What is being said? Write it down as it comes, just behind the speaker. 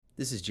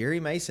This is Jerry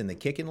Mason, the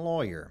Kickin'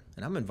 Lawyer,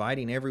 and I'm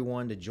inviting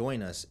everyone to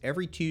join us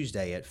every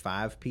Tuesday at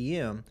 5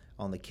 p.m.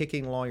 on the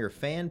Kicking Lawyer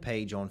fan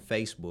page on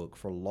Facebook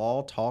for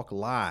Law Talk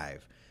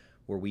Live,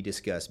 where we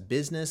discuss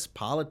business,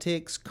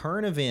 politics,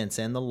 current events,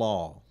 and the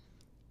law.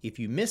 If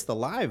you miss the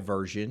live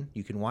version,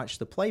 you can watch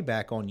the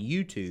playback on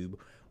YouTube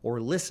or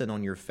listen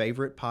on your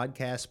favorite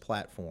podcast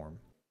platform.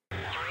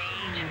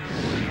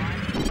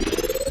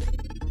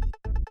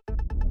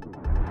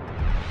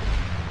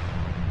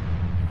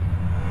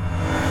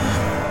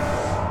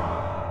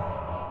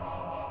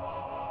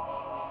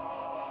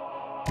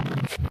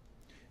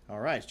 All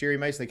right, it's Jerry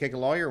Mason, the Kickin'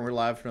 Lawyer, and we're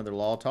live for another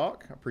Law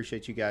Talk. I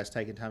appreciate you guys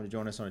taking time to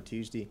join us on a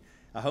Tuesday.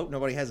 I hope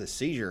nobody has a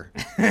seizure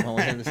while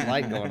we have this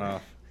light going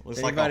off.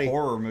 Looks like a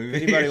horror movie.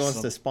 If anybody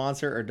wants to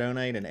sponsor or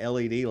donate an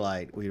LED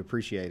light, we'd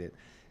appreciate it.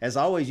 As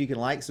always, you can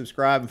like,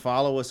 subscribe, and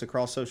follow us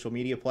across social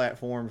media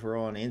platforms. We're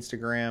on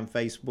Instagram,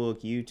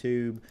 Facebook,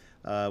 YouTube.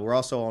 We're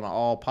also on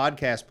all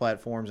podcast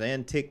platforms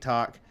and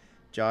TikTok.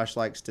 Josh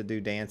likes to do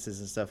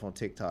dances and stuff on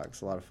TikTok.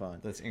 It's a lot of fun.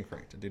 That's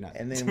incorrect. I do not.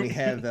 And then we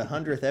have the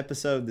 100th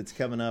episode that's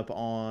coming up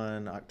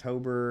on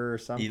October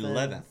something.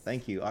 11th.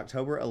 Thank you.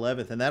 October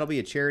 11th. And that'll be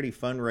a charity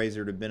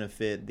fundraiser to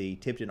benefit the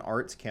Tipton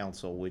Arts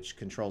Council, which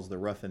controls the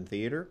Ruffin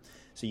Theater.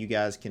 So you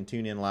guys can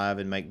tune in live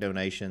and make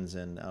donations,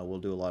 and we'll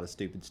do a lot of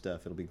stupid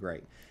stuff. It'll be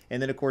great.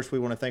 And then, of course, we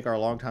want to thank our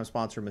longtime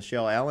sponsor,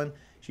 Michelle Allen.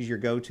 She's your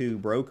go-to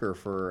broker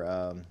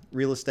for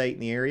real estate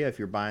in the area if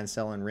you're buying,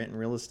 selling, renting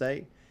real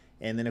estate.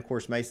 And then, of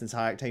course, Mason's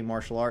High Octane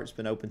Martial Arts,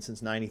 been open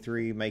since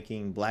 '93,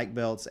 making black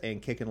belts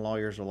and kicking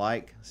lawyers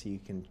alike. So you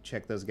can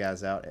check those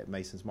guys out at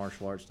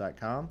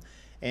masonsmartialarts.com.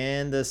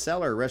 And the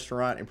Cellar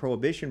Restaurant and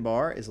Prohibition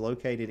Bar is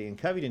located in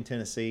Covington,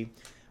 Tennessee,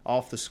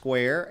 off the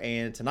square.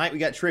 And tonight we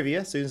got trivia.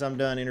 As soon as I'm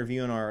done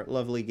interviewing our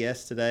lovely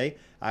guests today,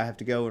 I have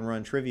to go and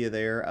run trivia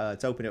there.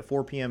 It's open at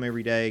 4 p.m.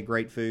 every day.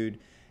 Great food.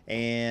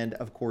 And,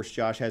 of course,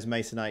 Josh has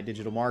Masonite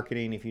Digital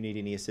Marketing. If you need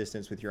any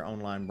assistance with your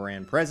online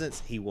brand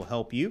presence, he will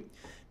help you.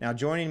 Now,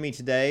 joining me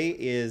today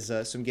is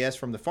some guests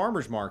from the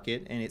Farmers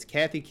Market, and it's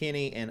Kathy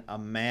Kinney and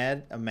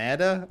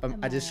Amada.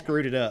 I just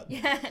screwed it up.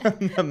 Yeah.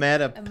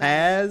 Amada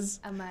Paz.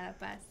 Amada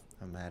Paz.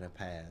 Amada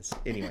Paz.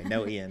 Anyway,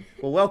 no N.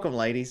 Well, welcome,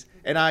 ladies.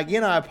 And I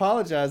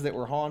apologize that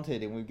we're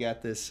haunted and we've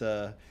got this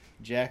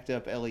jacked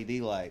up LED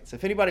light. So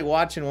if anybody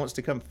watching wants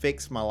to come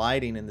fix my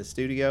lighting in the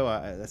studio,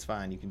 that's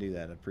fine. You can do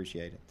that. I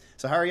appreciate it.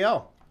 So how are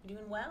y'all?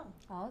 Doing well.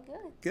 All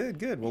good.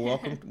 Good. Well,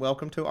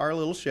 welcome to our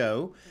little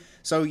show.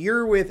 So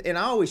you're with, and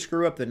I always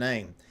screw up the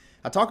name.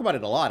 I talk about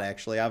it a lot,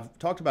 actually. I've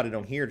talked about it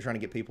on here trying to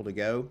get people to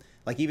go.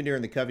 Like even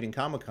during the Covington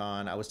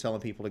Comic-Con, I was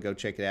telling people to go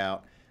check it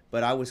out.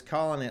 But I was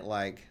calling it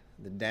like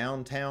the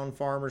Downtown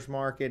Farmers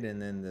Market and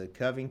then the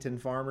Covington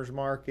Farmers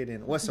Market.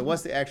 And what's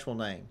the actual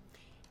name?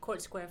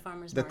 Court Square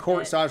Farmers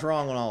Market. So I was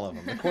wrong on all of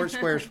them. The Court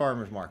Square's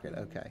Farmers Market.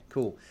 Okay,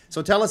 cool.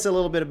 So tell us a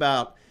little bit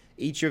about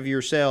each of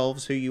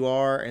yourselves, who you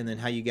are, and then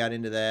how you got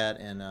into that,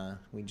 and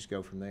we just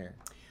go from there.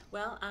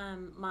 Well,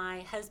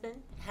 my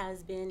husband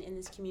has been in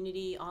this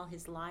community all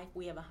his life.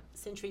 We have a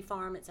century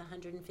farm. It's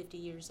 150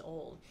 years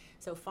old.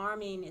 So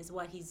farming is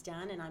what he's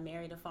done, and I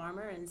married a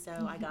farmer, and so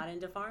I got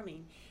into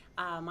farming.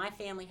 My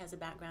family has a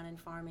background in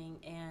farming,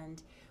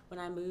 and when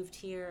I moved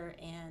here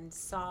and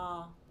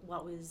saw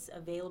what was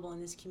available in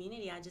this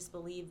community, I just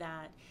believe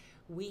that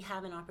we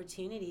have an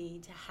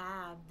opportunity to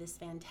have this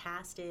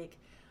fantastic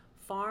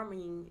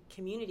farming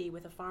community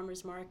with a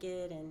farmer's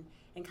market and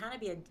kind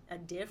of be a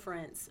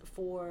difference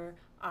for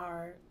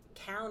our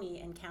county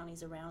and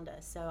counties around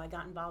us. So I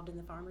got involved in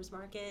the farmer's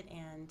market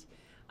and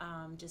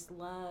just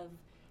love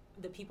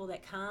the people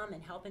that come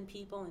and helping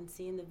people and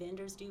seeing the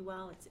vendors do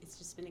well. It's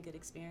just been a good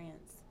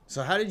experience.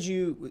 So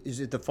is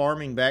it the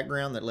farming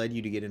background that led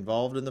you to get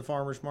involved in the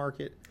farmer's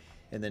market?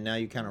 And then now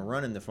you kind of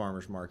run in the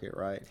farmer's market,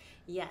 right?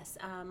 Yes.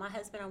 My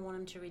husband, I want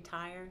him to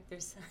retire.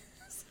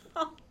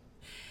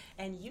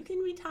 And you can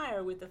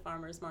retire with the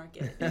farmers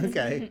market.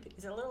 Okay.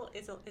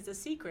 It's a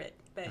secret,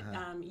 but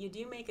you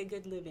do make a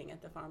good living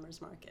at the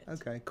farmers market.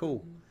 Okay, cool.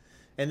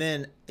 Mm-hmm. And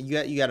then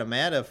you got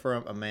Amada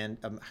from I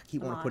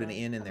keep wanting to put an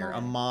N in there.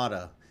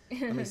 Amada.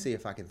 Let me see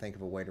if I can think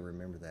of a way to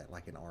remember that,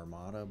 like an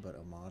armada, but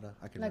Amada.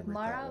 I can like remember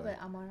Mara, it that way.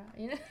 but Amara,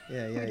 you know.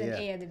 Yeah. With an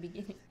A at the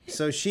beginning.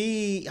 So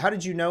how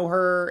did you know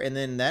her? And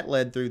then that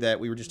led through that.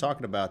 We were just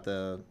talking about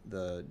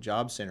the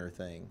job center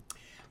thing.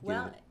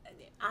 Well,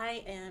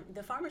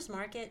 the farmers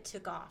market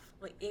took off.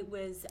 Like it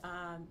was,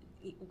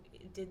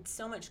 it did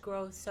so much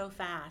growth so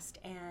fast,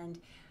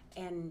 and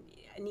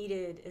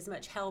needed as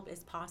much help as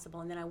possible.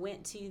 And then I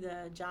went to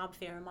the job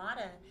fair.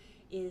 Amada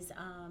is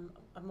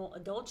a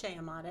dolce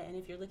Amada, and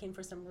if you're looking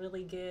for some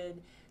really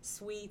good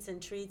sweets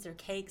and treats or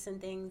cakes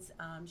and things,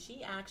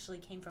 she actually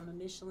came from a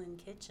Michelin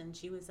kitchen.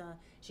 She's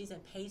a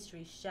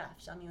pastry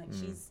chef. I mean,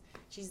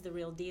 she's the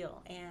real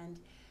deal. And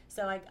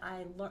so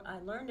I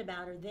learned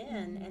about her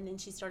then, and then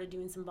she started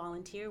doing some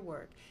volunteer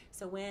work.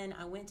 So when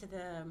I went to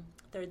the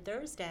Third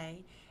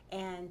Thursday,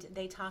 and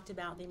they talked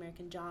about the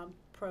American Job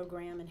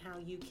Program and how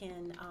you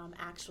can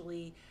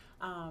actually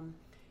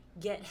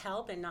get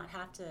help and not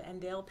have to,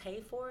 and they'll pay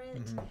for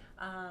it.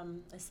 I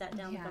sat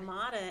down with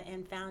Amada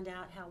and found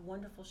out how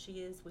wonderful she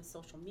is with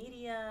social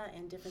media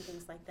and different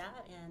things like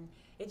that, and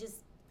it just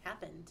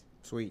happened.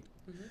 Sweet.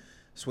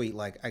 Sweet,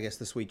 like I guess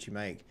the sweets you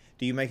make.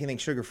 Do you make anything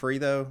sugar-free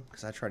though?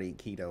 Because I try to eat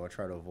keto. I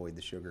try to avoid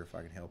the sugar if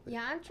I can help it.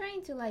 Yeah, I'm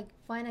trying to like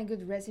find a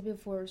good recipe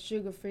for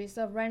sugar-free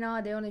stuff. Right now,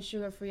 the only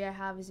sugar-free I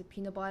have is a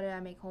peanut butter. I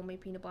make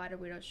homemade peanut butter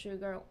without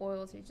sugar,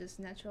 oils, it's just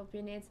natural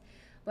peanuts.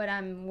 But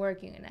I'm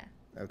working on that.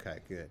 Okay,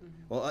 good.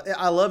 Well,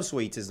 I love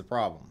sweets is the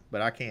problem,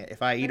 but I can't.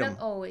 If I eat them,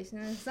 not always.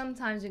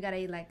 Sometimes you gotta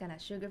eat like kind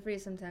of sugar-free.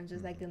 Sometimes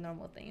just like the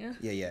normal thing.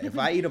 Yeah. If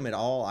I eat them at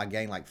all, I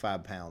gain like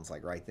 5 pounds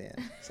like right then.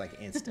 It's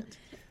like instant.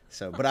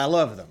 So, but I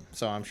love them,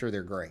 so I'm sure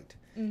they're great.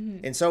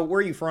 And so, where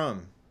are you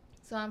from?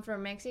 So I'm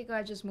from Mexico.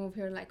 I just moved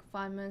here like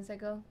 5 months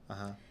ago.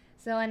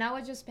 So, and I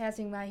was just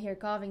passing by here,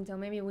 Covington.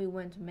 Maybe we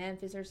went to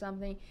Memphis or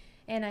something,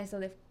 and I saw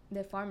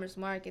the farmers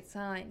market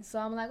sign. So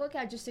I'm like, okay,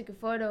 I just took a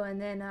photo,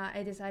 and then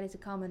I decided to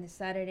come on a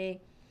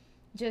Saturday,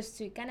 just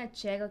to kind of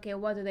check, okay,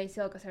 what do they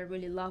sell? Because I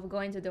really love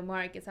going to the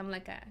markets. I'm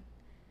like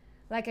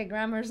a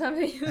grandma or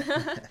something.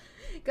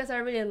 Because I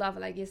really love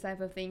like this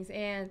type of things.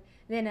 And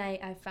then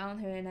I found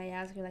her and I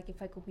asked her like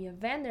if I could be a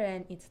vendor,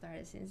 and it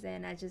started since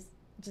then. I just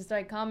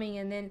started coming,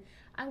 and then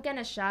I'm kind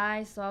of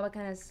shy, so I was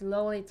kind of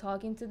slowly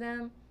talking to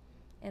them,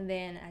 and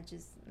then I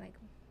just like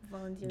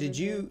volunteered.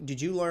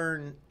 Did you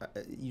learn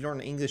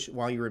English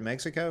while you were in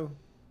Mexico?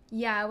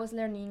 Yeah, I was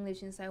learning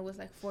English since I was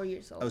like 4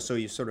 years old. Oh, so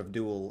you sort of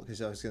dual,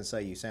 because I was going to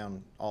say you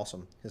sound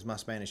awesome, because my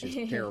Spanish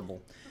is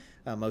terrible.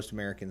 Most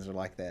Americans are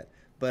like that.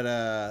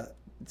 But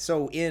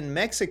so in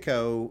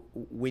Mexico,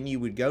 when you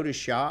would go to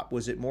shop,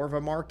 was it more of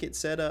a market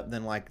setup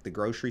than like the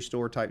grocery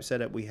store type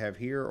setup we have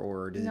here,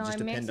 or does it just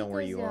depend on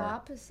where you are? No, in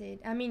Mexico it's the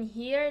opposite. I mean,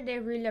 here they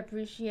really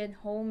appreciate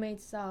homemade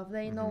stuff.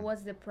 They know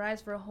what's the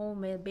price for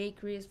homemade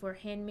bakeries, for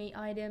handmade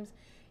items.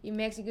 In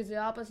Mexico, it's the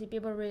opposite.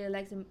 People really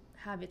like to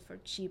have it for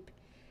cheap.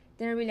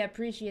 They don't really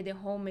appreciate the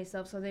homemade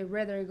stuff, so they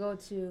rather go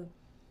to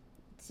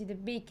the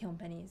big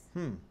companies.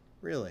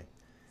 Really?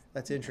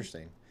 That's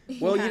interesting.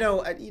 Well,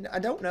 I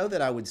don't know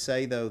that I would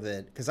say, though,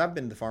 that because I've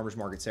been to the farmer's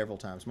market several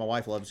times. My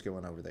wife loves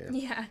going over there.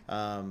 Yeah.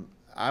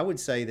 I would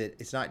say that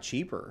it's not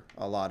cheaper.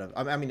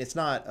 It's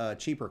not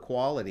cheaper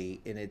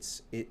quality, and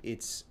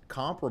it's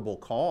comparable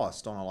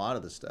cost on a lot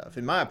of the stuff,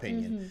 in my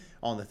opinion,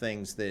 on the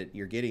things that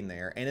you're getting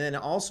there. And then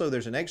also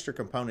there's an extra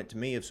component to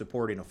me of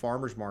supporting a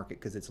farmer's market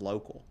because it's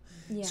local.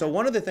 Yeah. So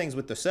one of the things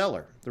with the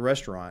Cellar, the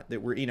restaurant,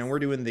 that we're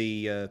doing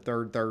the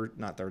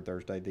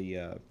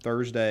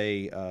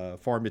Thursday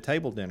farm to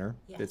table dinner.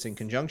 Yes. That's in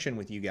conjunction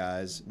with you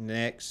guys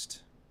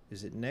next.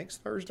 Is it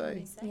next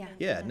Thursday? Yeah.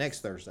 Yeah, next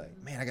Thursday.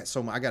 Man,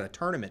 I got a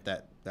tournament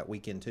that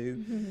weekend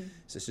too.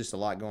 So it's just a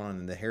lot going on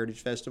in the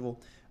Heritage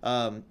Festival.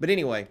 But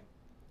anyway,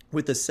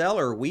 with the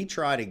Cellar, we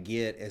try to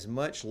get as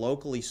much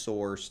locally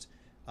sourced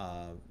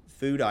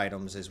food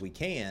items as we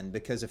can,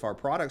 because if our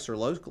products are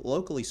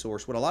locally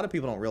sourced, what a lot of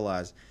people don't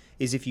realize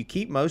is if you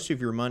keep most of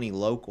your money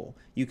local,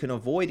 you can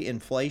avoid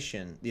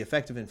inflation, the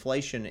effect of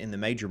inflation in the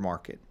major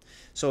market.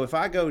 So if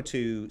I go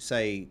to,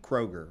 say,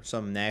 Kroger,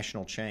 some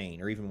national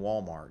chain, or even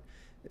Walmart,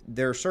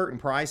 there are certain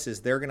prices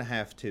they're going to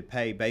have to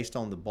pay based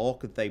on the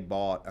bulk that they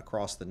bought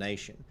across the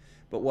nation.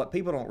 But what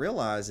people don't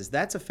realize is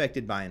that's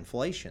affected by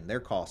inflation,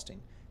 their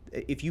costing.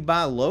 If you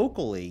buy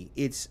locally,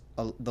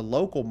 the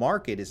local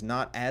market is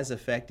not as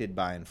affected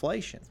by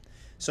inflation.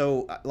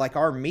 So like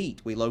our meat,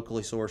 we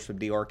locally source from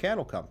DR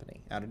Cattle Company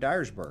out of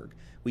Dyersburg.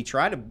 We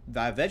try to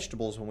buy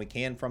vegetables when we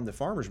can from the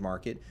farmer's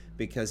market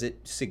because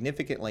it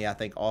significantly, I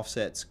think,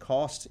 offsets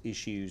cost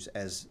issues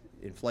as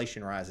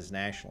inflation rises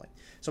nationally.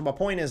 So my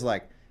point is,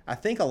 like, I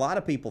think a lot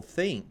of people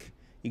think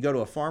you go to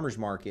a farmer's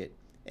market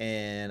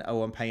and,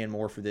 I'm paying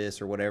more for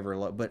this or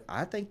whatever, but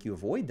I think you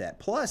avoid that.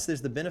 Plus,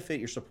 there's the benefit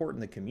you're supporting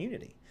the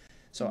community.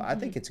 So I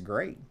think it's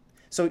great.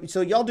 So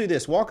y'all do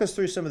this. Walk us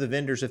through some of the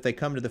vendors if they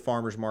come to the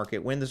farmer's market.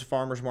 When does the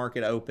farmer's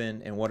market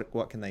open, and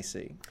what can they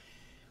see?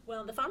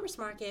 Well, the farmer's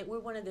market, we're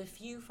one of the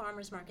few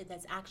farmer's market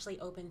that's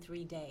actually open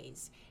 3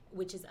 days,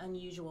 which is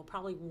unusual,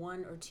 probably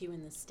 1 or 2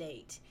 in the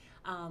state.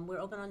 We're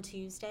open on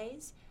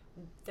Tuesdays,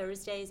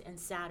 Thursdays, and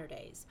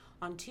Saturdays.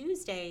 On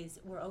Tuesdays,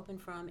 we're open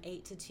from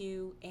 8 to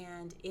 2,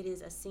 and it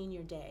is a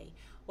senior day.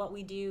 What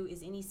we do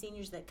is any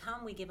seniors that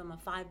come, we give them a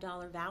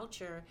 $5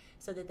 voucher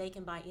so that they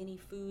can buy any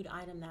food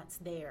item that's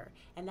there.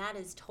 And that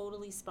is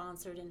totally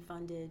sponsored and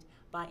funded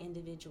by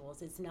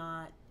individuals. It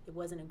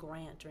wasn't a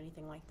grant or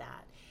anything like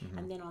that.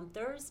 And then on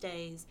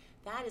Thursdays,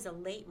 that is a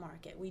late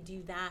market. We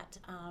do that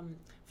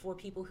for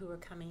people who are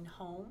coming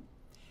home.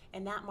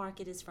 And that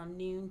market is from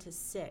noon to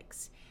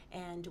 6.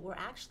 And we'll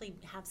actually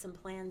have some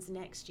plans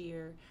next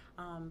year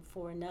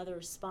for another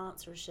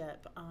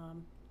sponsorship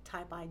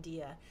type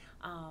idea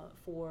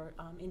for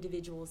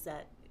individuals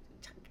that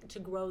to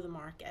grow the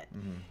market.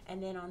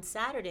 And then on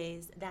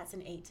Saturdays, that's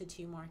an 8 to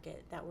 2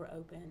 market that we're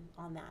open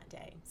on that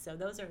day. So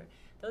those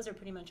are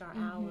pretty much our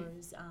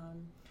hours.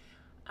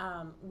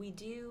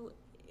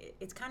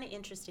 It's kind of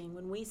interesting.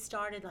 When we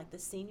started like the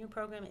senior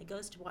program, it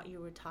goes to what you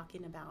were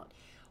talking about.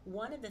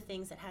 one of the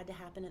things that had to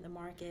happen at the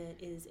market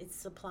is it's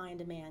supply and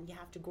demand. You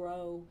have to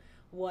grow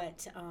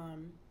what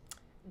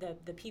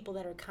the people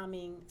that are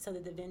coming, so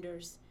that the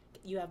vendors,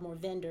 you have more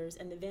vendors,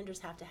 and the vendors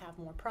have to have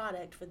more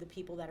product for the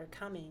people that are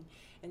coming.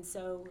 And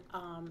so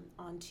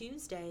on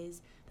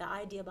Tuesdays, the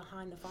idea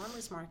behind the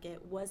farmers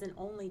market wasn't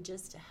only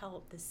just to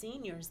help the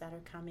seniors that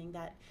are coming,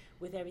 that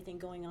with everything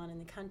going on in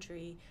the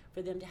country,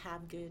 for them to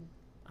have good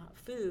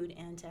food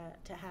and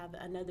to have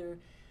another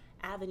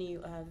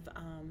avenue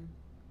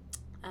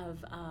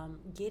of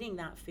getting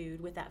that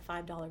food with that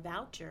 $5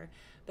 voucher,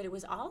 but it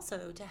was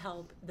also to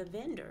help the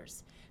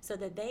vendors so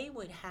that they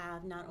would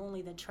have not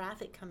only the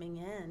traffic coming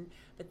in,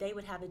 but they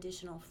would have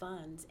additional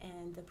funds.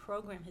 And the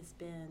program has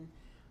been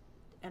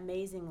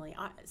amazingly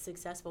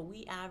successful.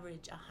 We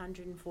average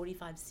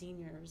 145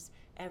 seniors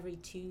every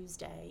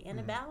Tuesday,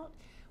 and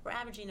we're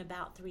averaging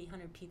about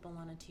 300 people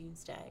on a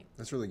Tuesday.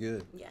 That's really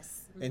good.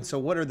 Yes. And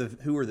so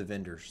who are the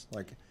vendors?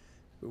 Like,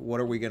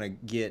 what are we going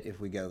to get if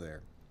we go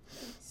there?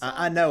 So,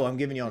 I know I'm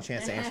giving you all a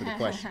chance to answer the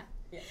question.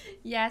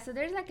 Yeah, so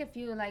there's like a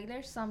few, like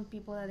there's some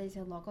people that they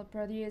say local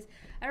produce.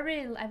 I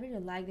really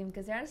like them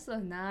because they're so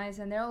nice,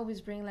 and they always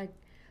bring like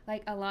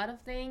a lot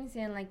of things,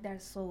 and like they're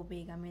so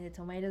big. I mean, the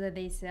tomato that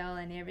they sell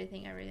and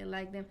everything, I really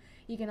like them.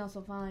 You can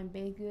also find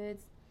baked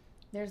goods.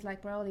 There's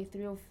like probably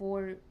 3 or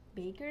 4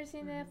 bakers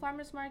in the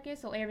farmers market,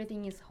 so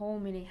everything is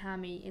homemade and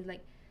handmade. It's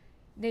like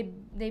they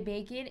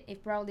bake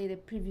it probably the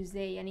previous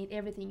day, and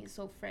everything is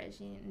so fresh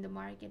in the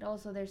market.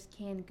 Also, there's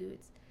canned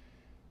goods.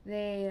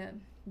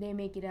 They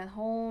make it at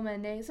home,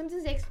 and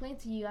sometimes they explain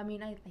to you. I mean,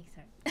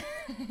 sorry.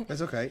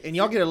 That's okay. And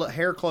y'all get a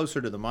hair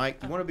closer to the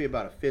mic. You want to be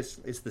about a fist.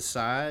 It's the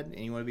side, and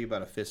you want to be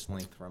about a fist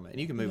length from it,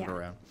 and you can move it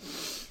around.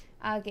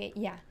 Okay,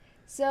 yeah.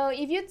 So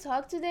if you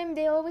talk to them,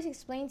 they always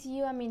explain to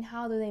you. I mean,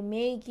 how do they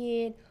make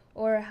it,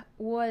 or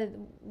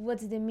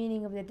what's the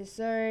meaning of the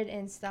dessert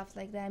and stuff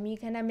like that. I mean, you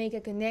kind of make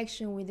a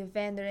connection with the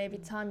vendor every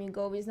time you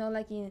go. It's not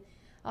like in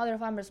other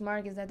farmers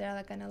markets that they're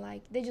like kind of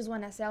like they just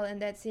want to sell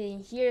and that's it.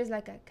 And here is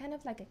like a kind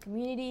of like a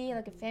community,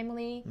 like a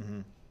family.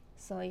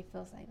 So it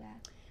feels like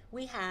that.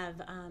 We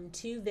have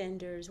 2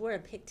 vendors. We're a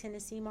Pick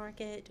Tennessee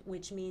market,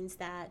 which means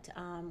that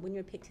when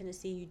you're Pick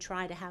Tennessee, you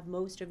try to have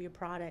most of your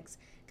products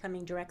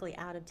coming directly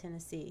out of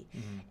Tennessee.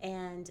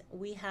 And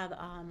we have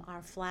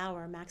our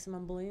flower,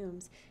 Maximum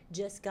Blooms,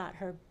 just got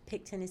her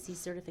Pick Tennessee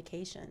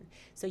certification.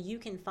 So you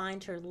can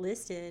find her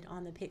listed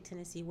on the Pick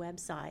Tennessee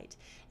website.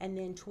 And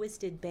then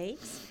Twisted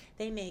Bakes,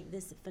 they make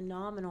this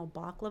phenomenal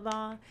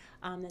baklava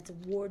that's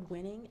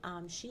award-winning.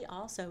 She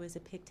also is a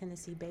Pick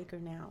Tennessee baker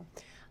now.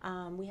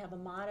 We have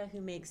Amada, who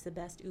makes the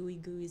best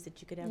ooey gooeys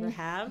that you could ever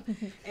have.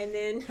 And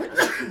then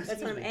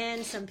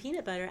and some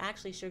peanut butter,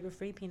 actually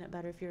sugar-free peanut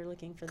butter if you're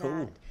looking for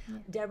that.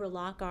 Deborah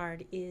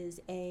Lockard is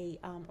a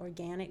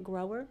organic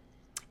grower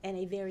and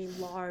a very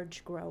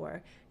large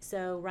grower.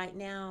 So right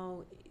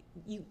now,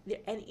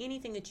 and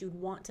anything that you'd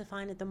want to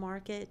find at the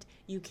market,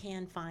 you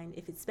can find,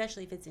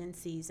 especially if it's in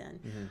season.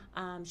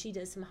 She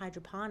does some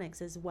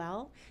hydroponics as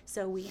well,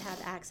 so we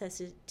have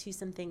access to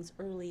some things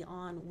early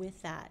on with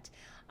that.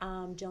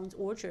 Jones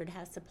Orchard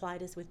has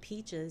supplied us with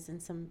peaches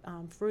and some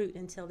fruit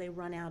until they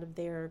run out of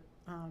their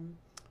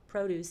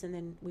produce, and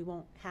then we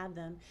won't have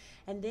them.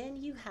 And then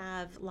you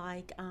have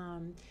like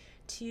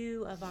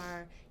 2 of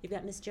you've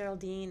got Miss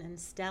Geraldine and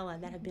Stella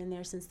that have been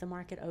there since the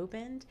market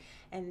opened,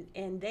 and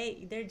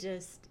they're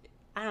just,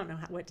 I don't know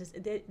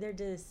they're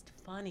just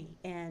funny,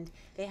 and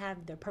they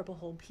have their purple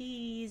whole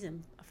peas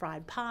and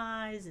fried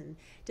pies, and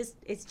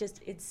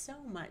it's so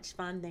much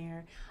fun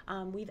there.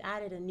 We've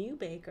added a new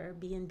baker,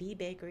 B&B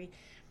Bakery,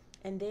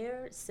 and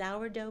their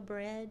sourdough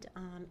bread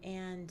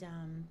and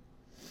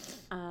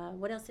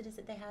what else is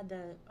it? They had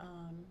the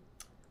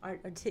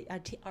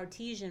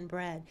artesian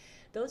bread.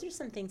 Those are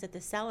some things that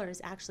the seller is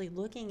actually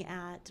looking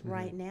at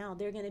right now.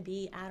 They're going to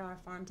be at our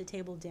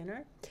farm-to-table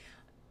dinner.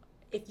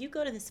 If you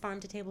go to this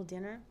farm-to-table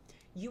dinner,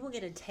 you will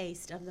get a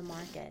taste of the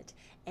market.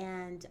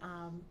 And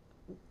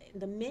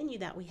the menu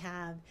that we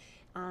have,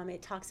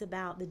 it talks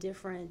about the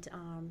different,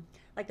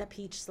 like the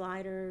peach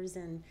sliders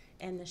and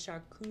the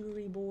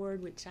charcuterie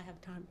board, which I have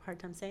a hard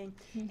time saying.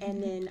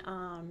 And then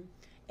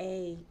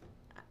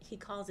he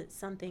calls it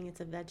something.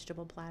 It's a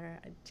vegetable platter.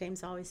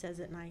 James always says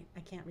it, and I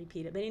can't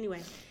repeat it. But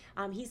anyway,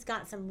 he's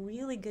got some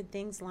really good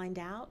things lined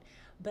out.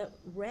 But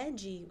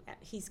Reggie,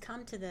 he's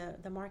come to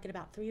the market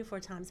about 3 or 4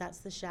 times. That's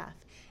the chef.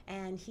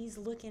 And he's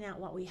looking at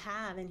what we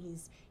have, and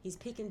he's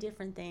picking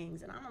different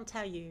things. And I'm going to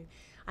tell you,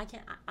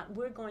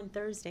 we're going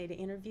Thursday to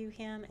interview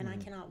him, and I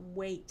cannot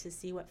wait to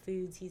see what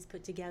foods he's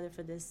put together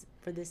for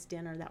this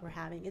dinner that we're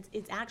having.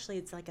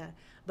 It's like a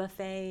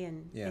buffet,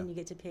 and you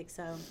get to pick.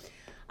 So,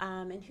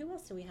 and who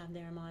else do we have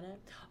there, Amada?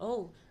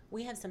 Oh,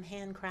 we have some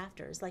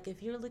handcrafters. Like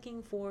if you're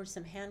looking for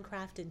some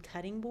handcrafted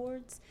cutting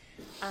boards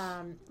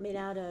made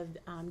out of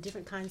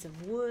different kinds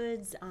of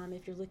woods,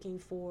 if you're looking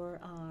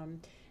for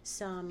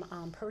some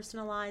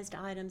personalized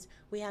items,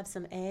 we have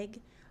some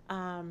egg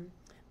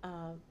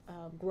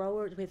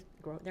growers.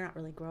 They're not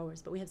really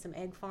growers, but we have some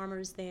egg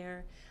farmers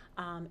there,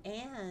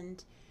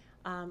 and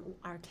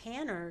our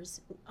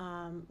canners,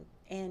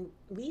 and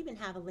we even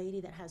have a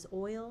lady that has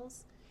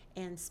oils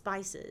and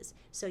spices.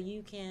 So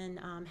you can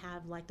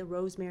have like the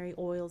rosemary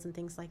oils and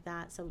things like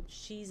that. So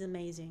she's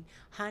amazing.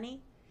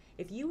 Honey,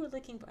 if you were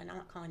looking for, and I'm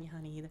not calling you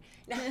honey either.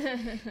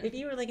 If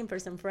you were looking for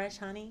some fresh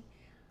honey,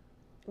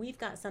 we've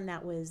got some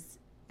that was,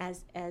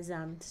 as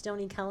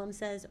Stoney Cullum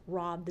says,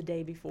 robbed the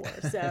day before.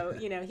 So,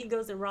 he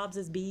goes and robs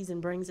his bees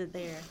and brings it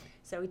there.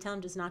 So we tell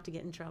him just not to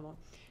get in trouble.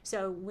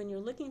 So when you're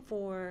looking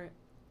for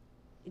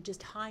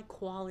just high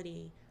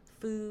quality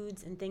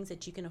foods and things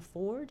that you can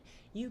afford,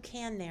 you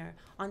can there.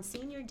 On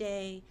senior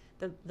day,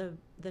 the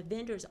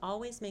vendors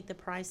always make the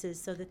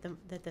prices so that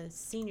the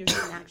seniors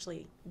can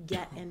actually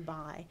get and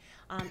buy.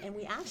 And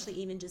we actually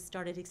even just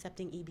started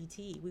accepting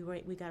EBT.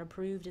 We got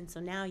approved, and so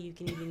now you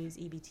can even use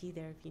EBT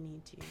there if you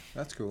need to.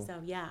 That's cool. So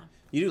yeah.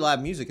 You do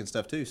live music and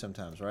stuff too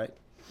sometimes, right?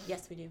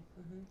 Yes, we do.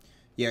 Mm-hmm.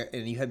 Yeah,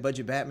 and you had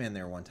Budget Batman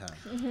there one time.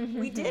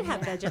 We did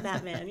have Budget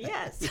Batman,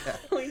 yes. Yeah.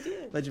 We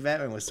did. Budget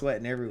Batman was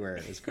sweating everywhere.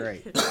 It was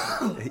great.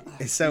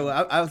 So,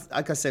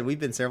 like I said, we've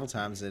been several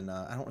times, and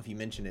I don't know if you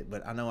mentioned it,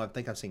 but I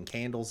think I've seen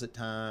candles at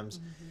times.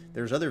 Mm-hmm.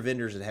 There's other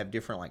vendors that have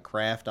different, like,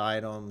 craft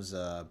items,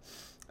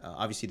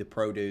 obviously the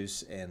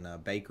produce and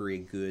bakery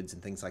goods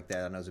and things like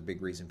that. I know is a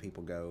big reason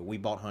people go. We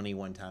bought honey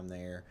one time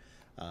there.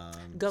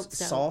 Goat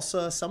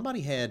salsa.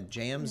 Somebody had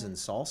jams and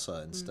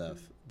salsa and stuff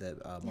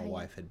that my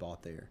wife had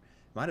bought there.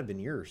 Might have been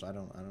yours. I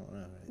don't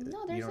know.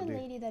 No, there's a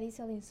lady that is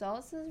selling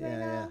salsas right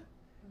now.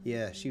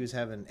 Yeah, she was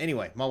having.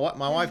 Anyway, my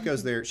wife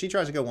goes there. She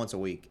tries to go once a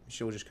week.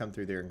 She'll just come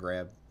through there and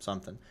grab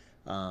something,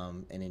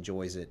 and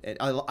enjoys it.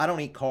 I don't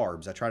eat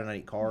carbs. I try to not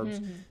eat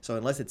carbs. Mm-hmm. So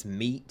unless it's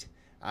meat,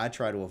 I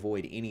try to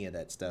avoid any of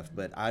that stuff.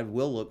 But I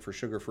will look for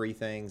sugar-free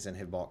things and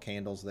have bought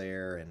candles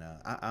there. And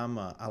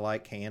I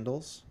like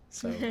candles,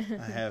 so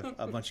I have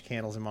a bunch of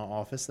candles in my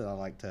office that I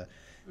like to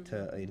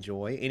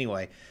enjoy.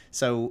 Anyway,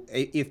 so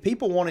if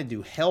people wanted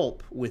to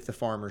help with the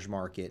farmers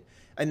market,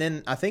 and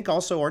then I think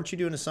also, aren't you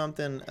doing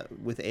something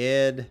with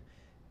Ed?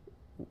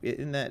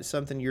 Isn't that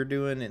something you're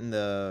doing in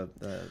the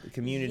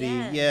community?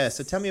 Yes. Yeah,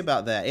 so tell me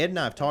about that. Ed and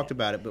I have talked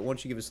about it, but why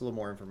don't you give us a little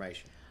more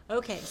information?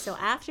 Okay, so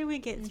after we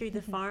get through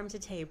the farm to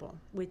table,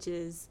 which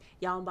is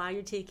y'all buy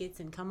your tickets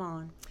and come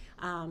on,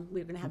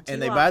 we're going to have two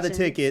And they buy the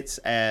tickets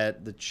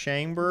at the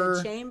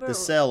chamber, the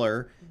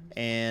cellar,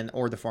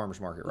 or the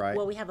farmer's market, right?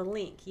 Well, we have a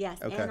link,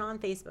 yes, okay. And on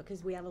Facebook,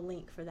 because we have a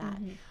link for that.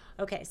 Mm-hmm.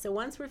 Okay, so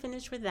once we're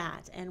finished with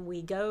that, and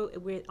we go,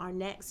 our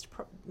next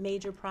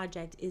major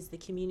project is the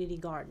community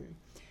garden,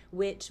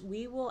 which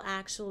we will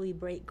actually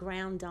break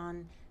ground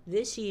on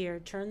this year,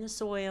 turn the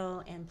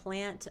soil and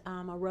plant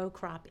a row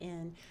crop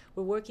in.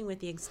 We're working with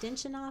the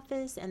Extension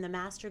Office and the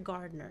Master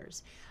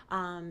Gardeners.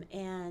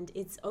 And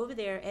it's over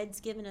there. Ed's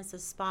given us a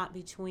spot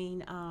between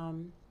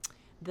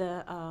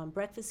the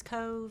Breakfast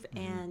Cove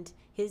and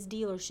his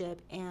dealership.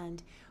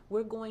 And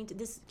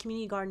this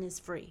community garden is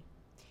free.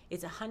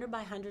 It's a 100 by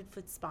 100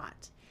 foot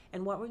spot.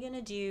 And what we're going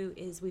to do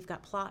is we've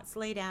got plots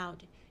laid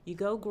out. You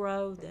go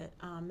grow. The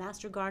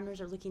Master Gardeners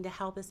are looking to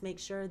help us make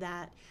sure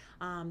that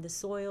the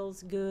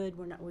soil's good.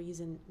 We're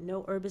using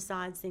no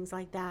herbicides, things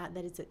like that.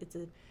 That it's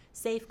a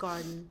safe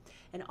garden.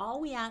 And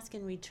all we ask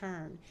in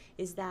return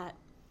is that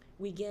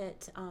we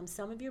get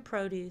some of your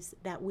produce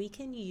that we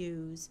can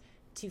use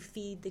to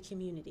feed the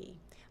community.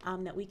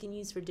 That we can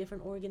use for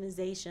different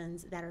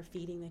organizations that are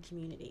feeding the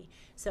community.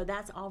 So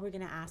that's all we're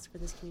going to ask for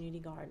this community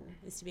garden,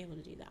 is to be able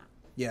to do that.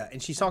 Yeah,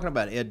 and she's talking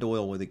about Ed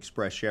Doyle with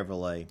Express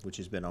Chevrolet, which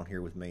has been on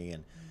here with me,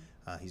 and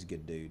he's a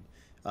good dude.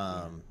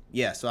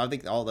 So I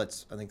think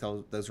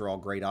those are all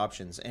great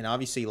options, and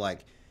obviously,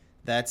 like,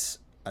 that's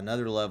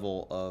another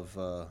level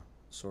of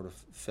sort of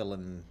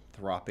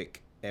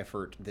philanthropic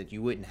effort that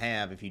you wouldn't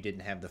have if you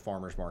didn't have the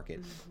farmers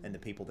market and the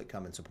people that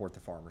come and support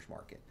the farmers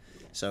market.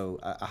 Yes. So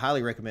I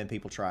highly recommend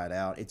people try it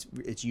out.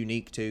 It's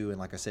unique too, and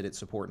like I said, it's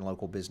supporting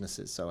local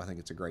businesses, so I think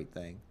it's a great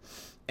thing.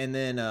 And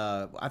then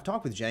I've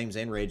talked with James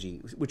and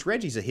Reggie, which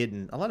Reggie's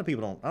a lot of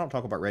people I don't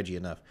talk about Reggie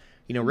enough.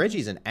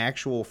 Reggie's an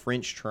actual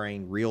French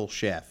trained real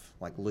chef,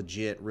 like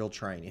legit real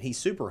trained, and he's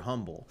super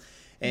humble.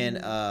 And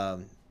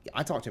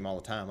I talk to him all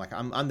the time. Like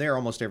I'm there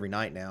almost every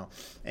night now,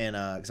 and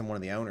because I'm one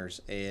of the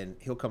owners, and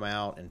he'll come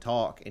out and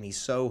talk, and he's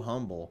so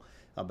humble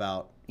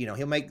about,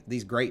 he'll make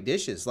these great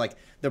dishes. Like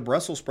the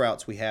Brussels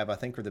sprouts we have, I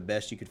think, are the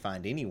best you could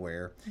find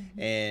anywhere.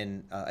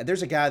 And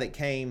there's a guy that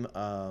came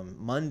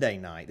Monday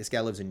night. This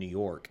guy lives in New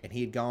York, and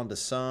he had gone to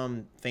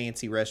some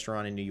fancy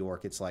restaurant in New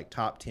York. It's like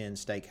top 10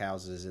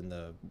 steakhouses in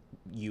the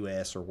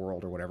U.S. or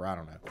world or whatever. I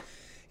don't know.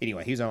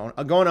 Anyway, he was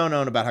going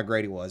on about how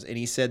great it was, and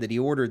he said that he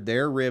ordered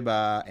their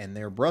ribeye and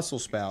their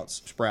Brussels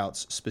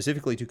sprouts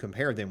specifically to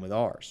compare them with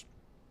ours.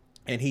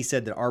 And he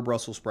said that our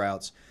Brussels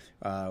sprouts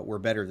were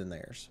better than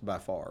theirs by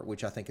far,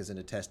 which I think is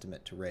a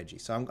testament to Reggie.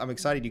 So I'm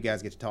excited you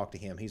guys get to talk to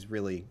him. He's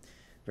really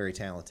very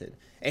talented,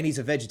 and he's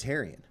a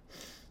vegetarian.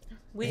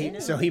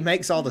 So he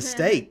makes all the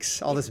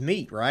steaks, all this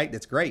meat, right?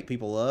 That's great.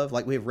 People love.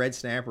 Like we have red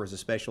snapper as a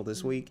special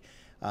this week.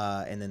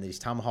 and then these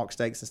tomahawk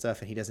steaks and stuff,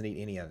 and he doesn't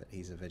eat any of it.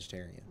 He's a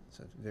vegetarian,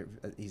 so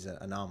he's an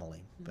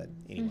anomaly. But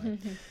anyway,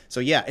 so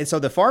yeah, and so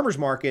the farmers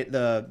market,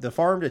 the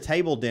farm to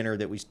table dinner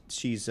that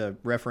she's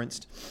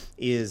referenced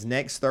is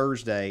next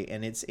Thursday,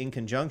 and it's in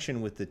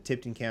conjunction with the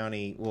Tipton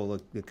County,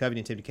 the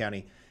Covington-Tipton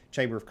County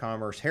Chamber of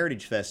Commerce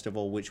Heritage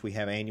Festival, which we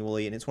have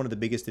annually, and it's one of the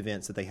biggest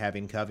events that they have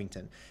in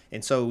Covington.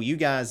 And so you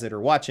guys that are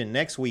watching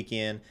next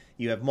weekend,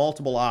 you have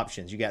multiple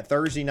options. You got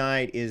Thursday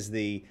night is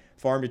the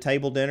farm to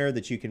table dinner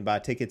that you can buy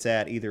tickets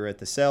at either at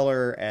the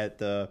cellar, at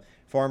the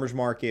farmers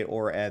market,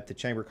 or at the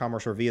Chamber of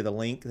Commerce, or via the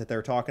link that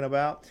they're talking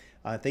about.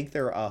 I think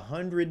they're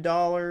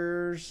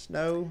 $100.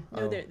 No,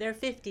 they're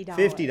 $50.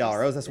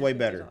 $50. Oh, that's way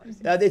better.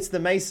 It's the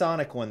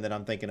Masonic one that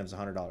I'm thinking of is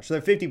 $100. So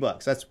they're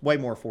 $50. That's way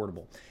more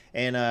affordable.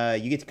 And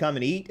you get to come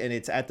and eat, and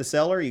it's at the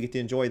cellar. You get to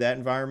enjoy that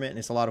environment, and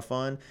it's a lot of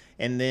fun.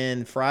 And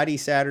then Friday,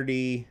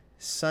 Saturday,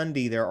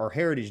 Sunday, there are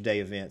Heritage Day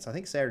events. I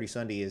think Saturday,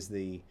 Sunday is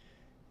the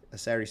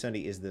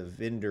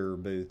vendor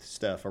booth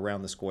stuff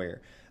around the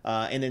square.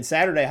 And then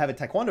Saturday, I have a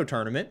taekwondo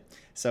tournament.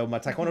 So my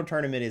taekwondo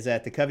tournament is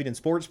at the Covington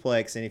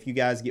Sportsplex, and if you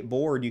guys get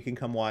bored, you can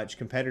come watch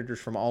competitors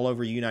from all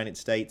over the United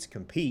States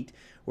compete.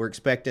 We're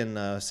expecting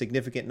a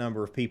significant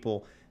number of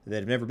people that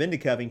have never been to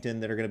Covington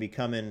that are going to be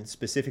coming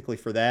specifically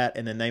for that,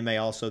 and then they may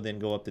also then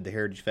go up to the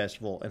Heritage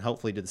Festival and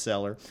hopefully to the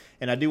cellar.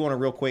 And I do want to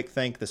real quick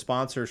thank the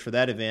sponsors for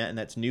that event, and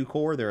that's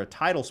Nucor. They're a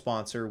title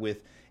sponsor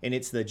and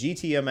it's the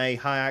GTMA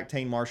High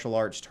Octane Martial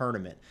Arts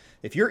Tournament.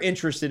 If you're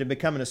interested in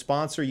becoming a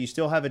sponsor, you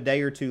still have a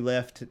day or two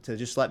left to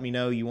just let me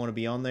know you want to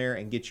be on there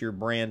and get your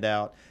brand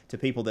out to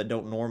people that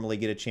don't normally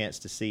get a chance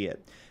to see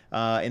it.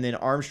 And then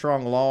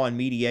Armstrong Law and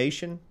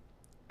Mediation.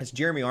 It's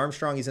Jeremy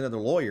Armstrong. He's another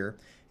lawyer.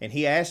 And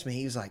he asked me,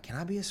 he was like, can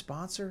I be a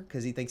sponsor?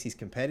 Because he thinks he's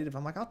competitive.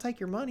 I'm like, I'll take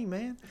your money,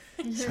 man.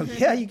 So,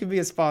 yeah, you can be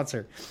a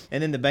sponsor.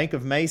 And then the Bank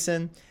of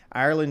Mason,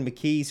 Ireland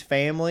McKee's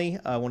family.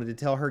 I wanted to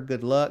tell her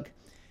good luck.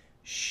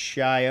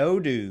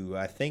 Shyodu,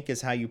 I think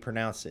is how you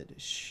pronounce it.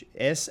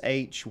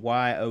 SHYODU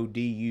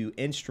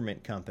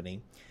Instrument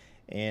Company.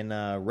 And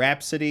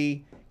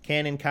Rhapsody,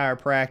 Canon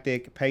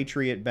Chiropractic,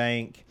 Patriot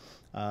Bank,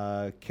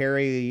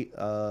 Carrie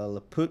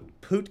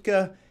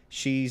Laputka.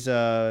 She's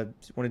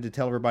wanted to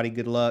tell everybody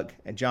good luck.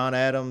 And John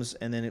Adams.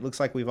 And then it looks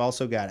like we've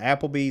also got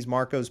Applebee's,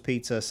 Marco's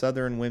Pizza,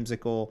 Southern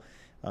Whimsical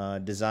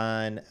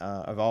Design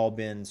have all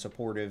been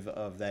supportive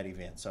of that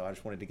event. So I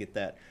just wanted to get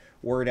that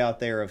word out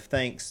there of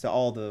thanks to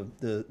all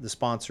the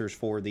sponsors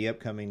for the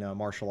upcoming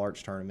martial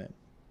arts tournament,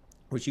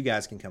 which you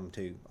guys can come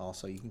to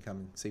also. You can come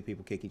and see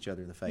people kick each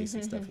other in the face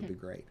and stuff. It'd be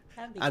great.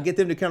 I'll get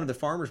them to come to the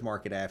farmers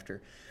market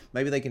after.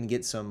 Maybe they can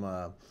get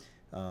some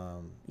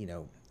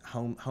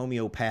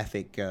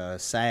homeopathic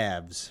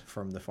salves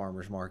from the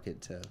farmers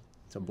market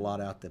to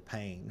blot out the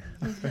pain.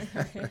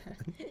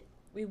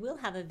 We will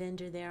have a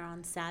vendor there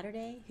on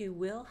Saturday who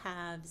will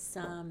have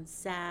some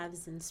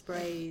salves and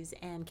sprays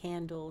and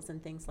candles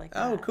and things like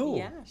that. Oh, cool.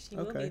 Yeah, she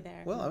will be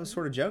there. Well, I was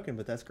sort of joking,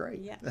 but that's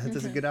great. Yeah.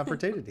 That's a good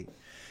opportunity.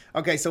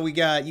 Okay, so you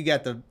got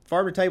the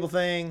farmer table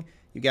thing.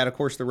 You got, of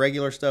course, the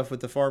regular stuff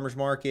with the farmers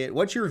market.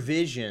 What's your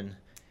vision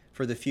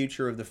for the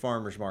future of the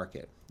farmers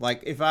market?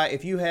 Like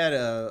if you had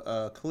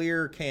a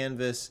clear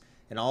canvas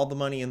and all the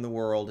money in the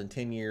world in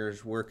 10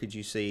 years, where could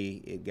you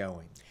see it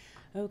going?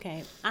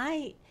 Okay,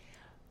 I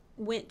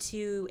went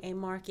to a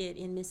market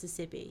in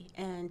Mississippi,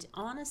 and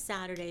on a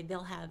Saturday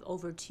they'll have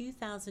over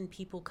 2,000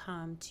 people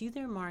come to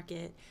their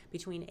market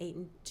between 8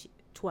 and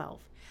 12.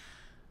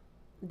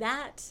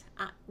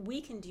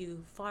 We can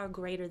do far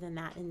greater than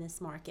that in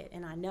this market,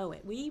 and I know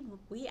it. We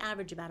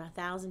average about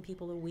 1,000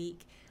 people a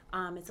week.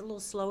 It's a little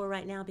slower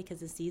right now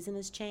because the season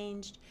has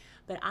changed,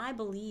 but I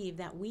believe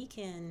that we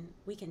can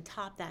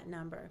top that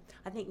number.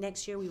 I think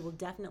next year we will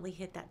definitely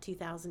hit that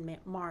 2,000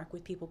 mark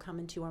with people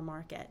coming to our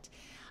market.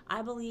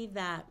 I believe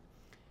that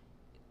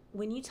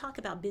when you talk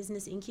about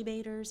business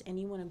incubators and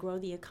you want to grow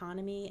the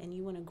economy and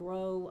you want to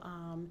grow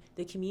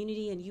the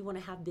community and you want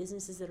to have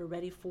businesses that are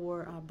ready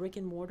for brick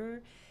and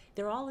mortar,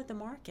 they're all at the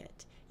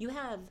market. You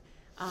have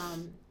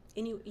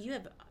you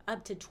have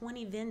up to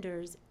 20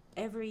 vendors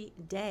every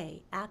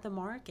day at the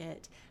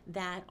market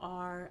that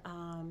are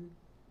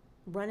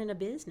running a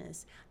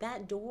business.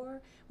 That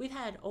door, we've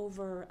had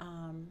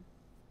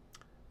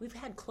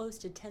close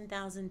to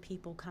 10,000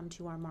 people come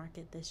to our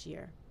market this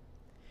year.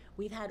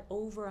 We've had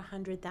over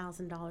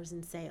 $100,000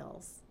 in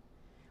sales.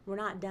 We're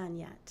not done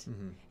yet.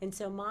 Mm-hmm. And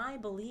so my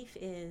belief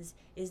is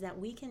that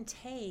we can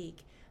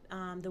take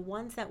the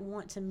ones that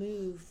want to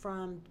move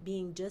from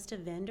being just a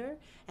vendor,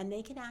 and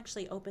they can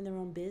actually open their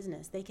own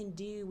business. We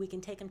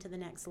can take them to the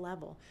next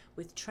level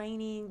with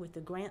training, with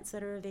the grants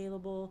that are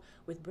available,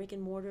 with brick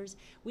and mortars.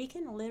 We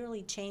can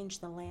literally change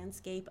the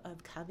landscape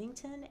of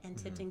Covington and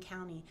Tipton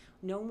County.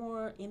 No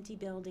more empty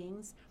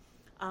buildings.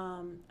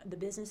 The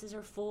businesses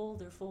are full.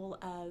 They're full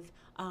of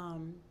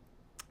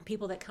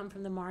people that come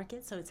from the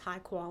market, so it's high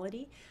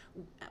quality.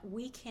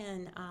 We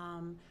can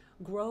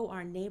grow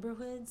our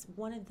neighborhoods.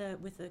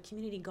 With the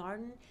community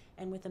garden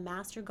and with the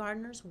master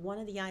gardeners, one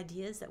of the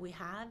ideas that we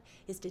have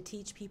is to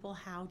teach people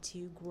how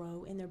to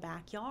grow in their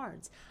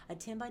backyards. A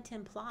 10 by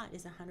 10 plot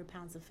is 100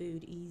 pounds of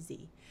food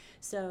easy.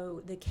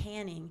 So the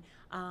canning,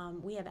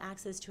 we have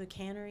access to a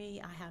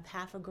cannery. I have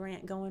half a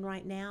grant going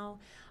right now.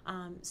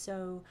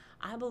 So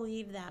I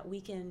believe that we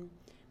can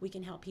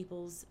help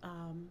people's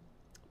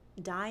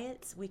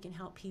diets. We can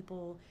help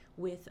people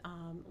with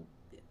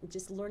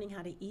just learning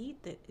how to eat,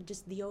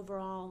 just the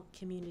overall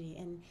community.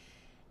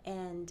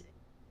 And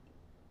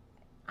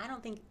I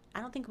don't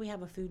think we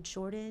have a food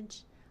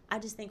shortage. I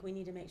just think we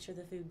need to make sure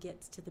the food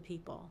gets to the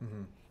people.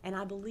 Mm-hmm. And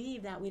I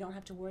believe that we don't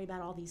have to worry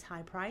about all these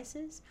high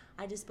prices.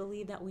 I just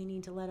believe that we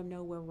need to let them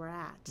know where we're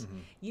at. Mm-hmm.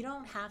 You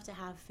don't have to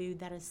have food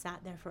that has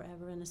sat there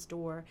forever in a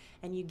store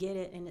and you get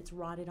it and it's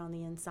rotted on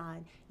the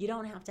inside. You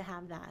don't have to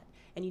have that.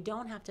 And you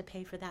don't have to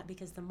pay for that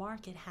because the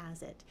market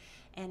has it.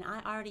 And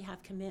I already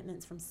have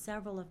commitments from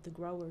several of the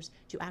growers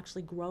to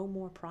actually grow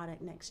more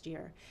product next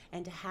year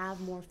and to have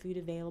more food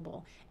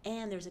available.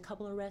 And there's a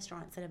couple of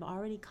restaurants that have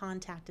already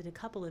contacted a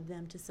couple of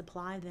them to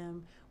supply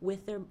them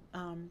with their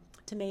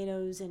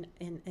tomatoes and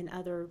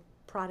other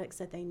products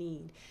that they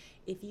need.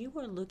 If you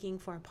are looking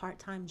for a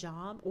part-time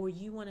job or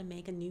you want to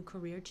make a new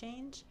career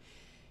change,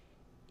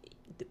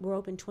 we're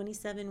open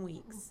 27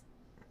 weeks.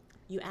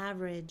 You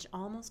average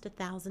almost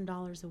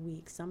 $1,000 a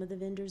week. Some of the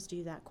vendors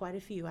do that, quite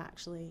a few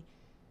actually.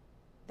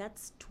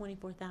 That's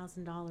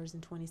 $24,000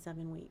 in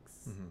 27 weeks.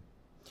 Mm-hmm.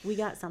 We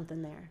got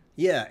something there.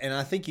 Yeah, and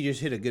I think you just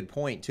hit a good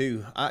point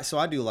too. So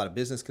I do a lot of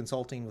business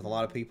consulting with a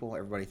lot of people.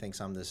 Everybody thinks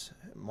I'm this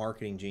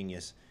marketing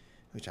genius,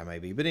 which I may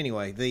be. But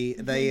anyway,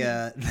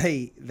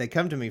 they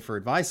come to me for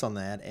advice on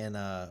that. And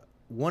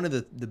one of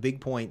the big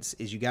points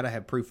is you got to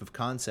have proof of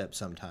concept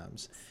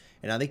sometimes.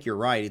 And I think you're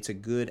right. It's a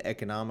good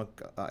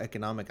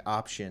economic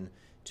option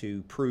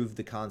to prove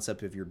the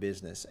concept of your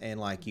business. And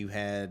like you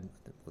had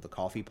with a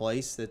coffee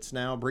place that's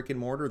now brick and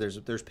mortar,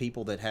 there's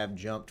people that have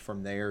jumped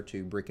from there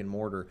to brick and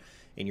mortar.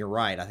 And you're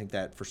right. I think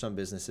that for some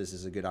businesses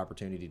is a good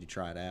opportunity to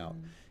try it out.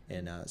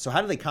 Mm-hmm. And so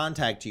how do they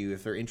contact you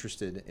if they're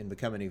interested in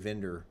becoming a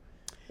vendor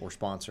or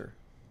sponsor?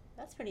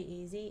 That's pretty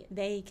easy.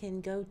 They can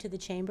go to the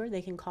chamber.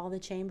 They can call the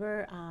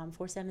chamber,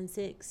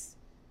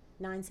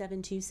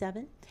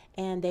 476-9727,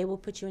 and they will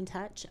put you in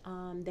touch.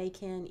 They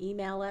can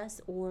email us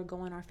or go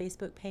on our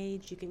Facebook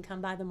page. You can come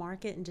by the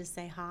market and just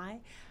say hi.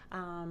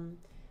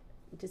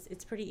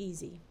 It's pretty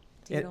easy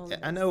to get hold of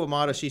us. I know,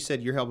 Amada, she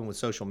said you're helping with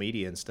social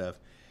media and stuff.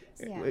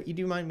 Yeah. You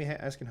do mind me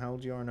asking how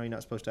old you are? I know you're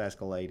not supposed to ask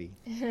a lady.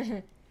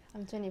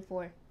 I'm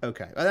 24.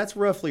 Okay. That's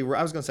roughly,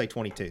 I was going to say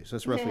 22, so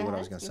that's roughly what I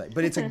was going to say.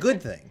 But it's a good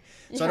thing.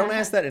 So I don't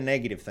ask that a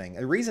negative thing.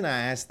 The reason I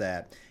ask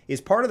that is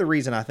part of the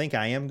reason I think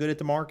I am good at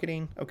the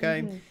marketing,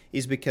 okay,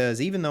 is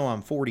because even though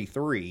I'm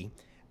 43,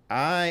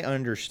 I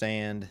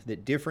understand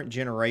that different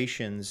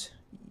generations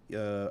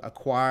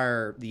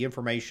acquire the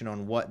information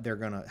on what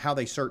how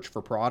they search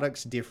for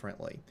products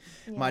differently.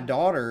 Yeah. My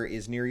daughter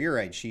is near your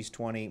age. She's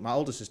 20. My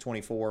oldest is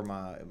 24.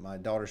 My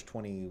daughter's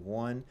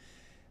 21.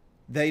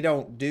 They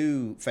don't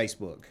do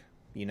Facebook,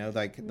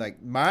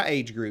 like my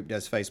age group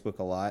does Facebook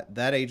a lot.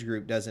 That age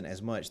group doesn't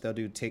as much. They'll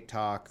do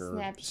TikTok or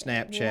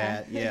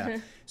Snapchat. Yeah.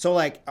 So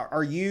like,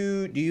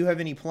 do you have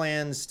any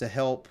plans to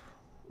help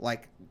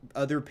like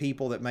other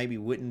people that maybe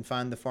wouldn't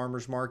find the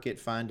farmer's market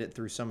find it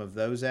through some of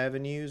those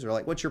avenues, or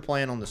like what's your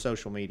plan on the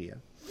social media?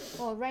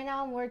 Well, right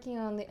now I'm working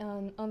on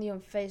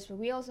Facebook.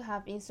 We also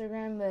have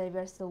Instagram, but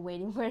we're still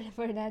waiting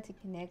for that to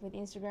connect with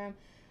Instagram.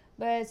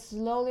 But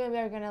slowly we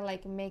are going to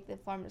like make the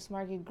farmer's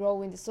market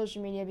grow in the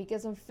social media,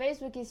 because on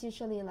Facebook it's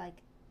usually like,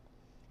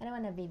 I don't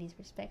want to be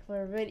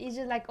disrespectful, but it's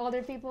just like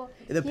other people.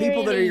 The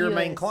people that are your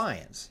main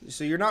clients.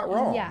 So you're not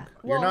wrong. Yeah.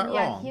 You're not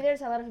wrong. Yeah,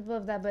 there's a lot of people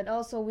of that, but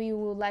also we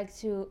would like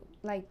to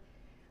like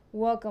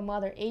welcome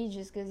other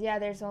ages, because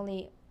there's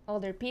only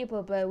older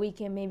people, but we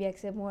can maybe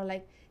accept more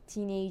like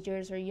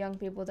teenagers or young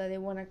people that they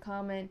want to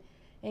come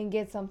and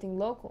get something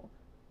local.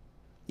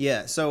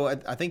 Yeah, so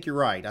I think you're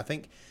right. I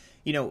think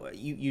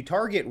you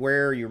target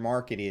where your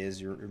market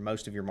is,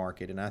 most of your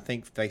market, and I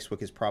think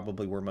Facebook is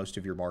probably where most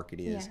of your market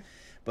is. Yeah.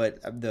 But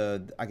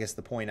I guess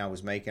the point I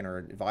was making, or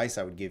advice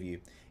I would give you,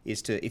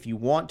 is if you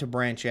want to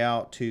branch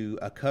out to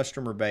a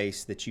customer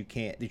base that you're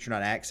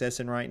not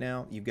accessing right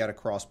now, you've got to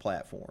cross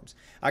platforms.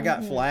 I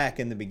got flack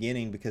in the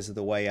beginning because of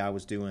the way I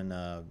was doing,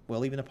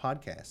 even a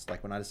podcast.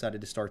 Like when I decided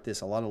to start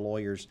this, a lot of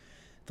lawyers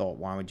thought,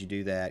 why would you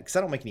do that? Because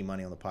I don't make any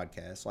money on the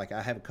podcast. Like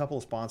I have a couple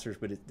of sponsors,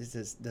 but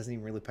this doesn't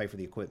even really pay for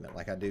the equipment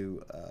like I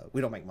do.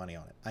 We don't make money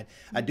on it.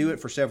 I do it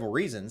for several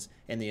reasons,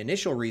 and the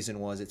initial reason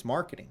was it's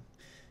marketing.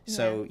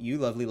 So you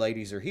lovely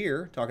ladies are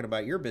here talking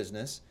about your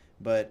business,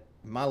 but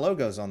my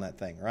logo's on that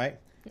thing, right?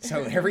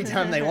 So every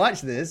time they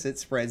watch this, it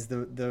spreads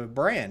the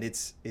brand.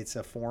 It's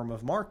a form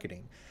of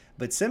marketing.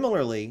 But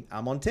similarly,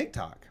 I'm on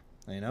TikTok.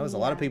 As a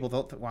lot of people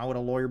thought, why would a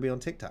lawyer be on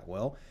TikTok?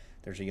 Well,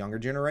 there's a younger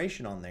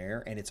generation on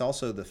there, and it's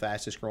also the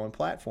fastest growing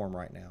platform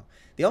right now.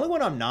 The only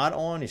one I'm not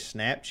on is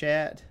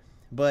Snapchat,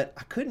 but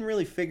I couldn't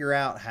really figure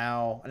out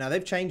how. Now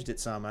they've changed it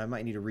some. I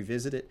might need to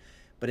revisit it,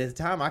 but at the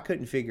time I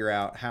couldn't figure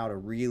out how to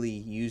really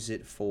use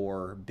it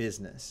for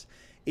business.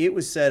 It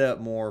was set up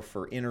more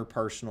for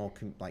interpersonal,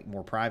 like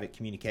more private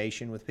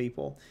communication with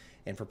people,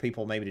 and for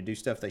people maybe to do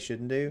stuff they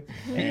shouldn't do.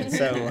 And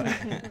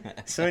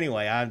so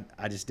anyway,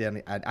 I just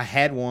didn't. I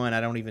had one.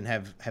 I don't even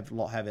have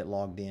it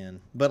logged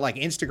in. But like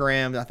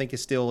Instagram, I think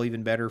is still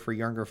even better for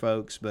younger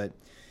folks. But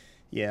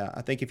yeah,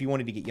 I think if you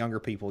wanted to get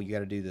younger people, you got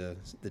to do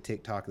the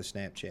TikTok, the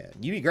Snapchat.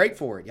 You'd be great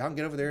for it. Y'all can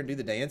get over there and do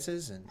the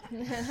dances and.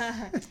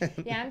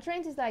 Yeah, I'm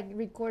trying to like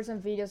record some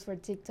videos for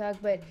TikTok,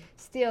 but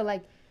still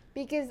like.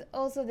 Because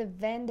also the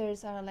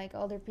vendors are like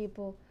older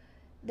people.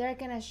 They're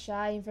kind of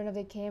shy in front of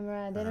the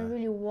camera. They don't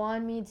really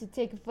want me to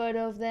take a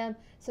photo of them.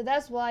 So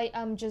that's why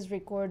I'm just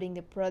recording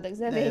the products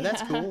that they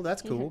that's have. cool.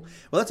 That's cool.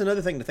 Well, that's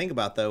another thing to think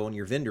about, though, on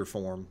your vendor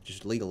form,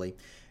 just legally.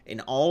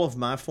 In all of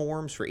my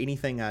forms for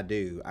anything I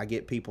do, I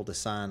get people to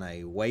sign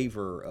a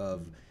waiver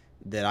of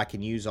that I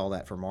can use all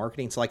that for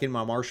marketing. So like in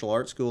my martial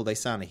arts school, they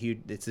sign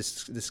it's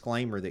this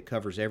disclaimer that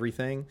covers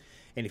everything.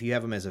 And if you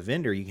have them as a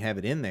vendor, you can have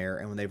it in there.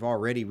 And when they've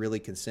already really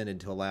consented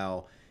to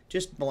allow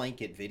just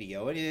blanket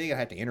video, and you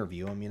have to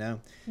interview them, you know.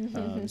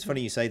 It's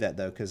funny you say that,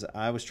 though, because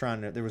I was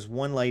there was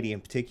one lady in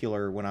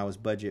particular when I was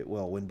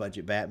when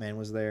Budget Batman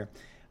was there,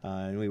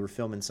 and we were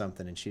filming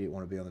something, and she didn't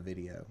want to be on the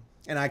video.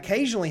 And I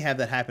occasionally have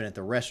that happen at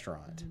the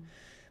restaurant.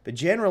 But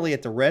generally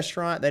at the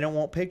restaurant, they don't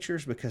want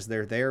pictures because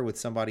they're there with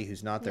somebody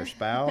who's not their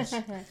spouse,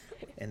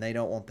 and they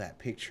don't want that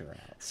picture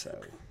out. So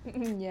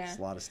there's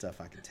a lot of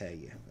stuff I can tell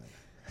you. But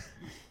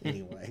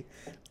anyway,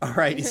 all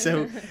right.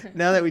 So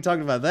now that we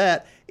talked about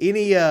that,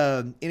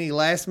 any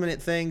last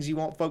minute things you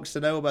want folks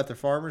to know about the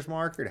farmers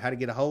market, or how to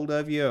get a hold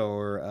of you,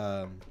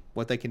 or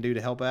what they can do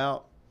to help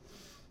out?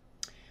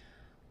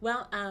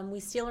 Well, we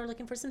still are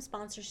looking for some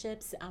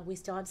sponsorships. We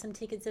still have some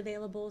tickets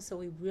available, so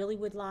we really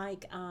would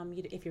like,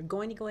 if you're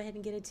going to go ahead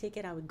and get a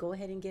ticket, I would go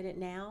ahead and get it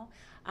now.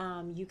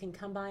 You can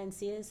come by and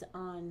see us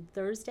on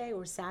Thursday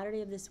or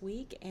Saturday of this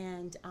week,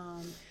 and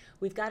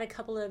we've got a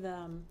couple of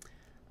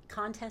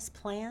contests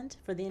planned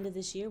for the end of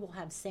this year. We'll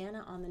have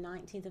Santa on the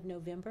 19th of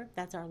November.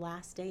 That's our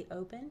last date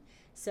open.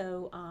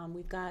 So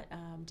we've got,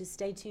 just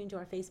stay tuned to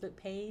our Facebook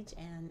page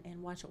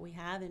and watch what we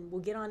have. And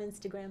we'll get on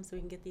Instagram so we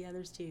can get the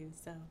others too.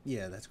 So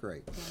yeah, that's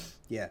great.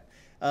 Yeah.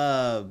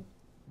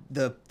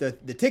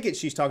 The tickets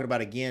she's talking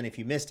about, again, if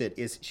you missed it,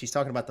 is she's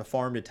talking about the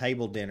Farm to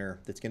Table dinner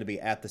that's going to be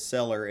at the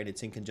Cellar, and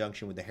it's in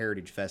conjunction with the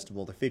Heritage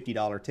Festival. They're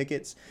 $50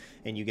 tickets,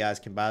 and you guys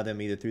can buy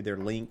them either through their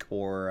link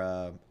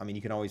or,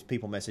 you can always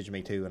people message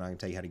me too, and I can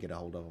tell you how to get a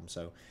hold of them.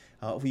 So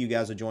hopefully you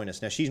guys will join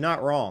us. Now, she's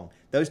not wrong.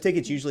 Those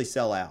tickets usually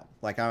sell out.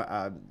 Like,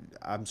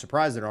 I'm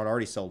surprised they're not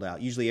already sold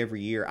out. Usually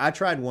every year. I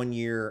tried one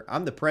year.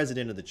 I'm the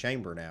president of the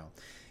chamber now.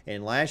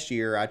 And last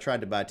year, I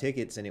tried to buy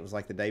tickets, and it was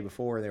like the day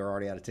before, they were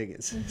already out of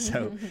tickets.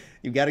 So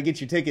you've got to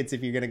get your tickets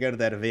if you're going to go to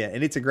that event.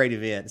 And it's a great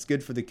event. It's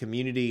good for the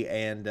community,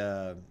 and,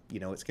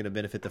 it's going to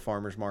benefit the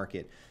farmers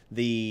market.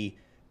 The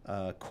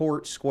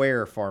Court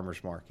Square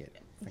Farmers Market.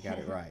 I got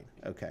it right.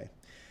 Okay.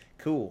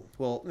 Cool.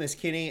 Well, Miss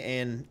Kinney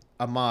and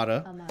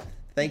Amada,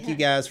 thank you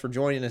guys for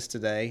joining us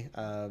today.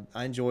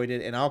 I enjoyed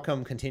it, and I'll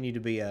continue to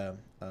be a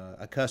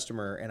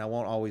customer, and I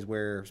won't always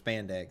wear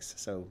spandex,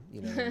 so,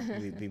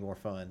 it'd be more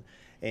fun.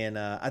 And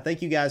I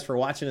thank you guys for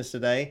watching us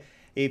today.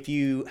 If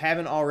you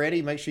haven't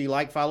already, make sure you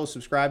like, follow,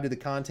 subscribe to the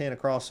content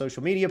across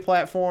social media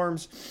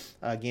platforms.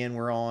 Again,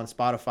 we're on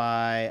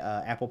Spotify,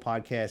 Apple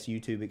Podcasts,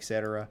 YouTube,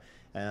 etc.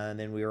 And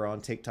then we were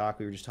on TikTok.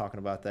 We were just talking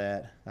about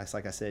that. That's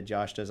like I said,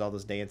 Josh does all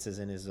those dances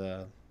in his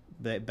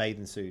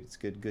bathing suit. It's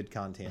good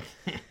content.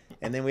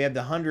 And then we have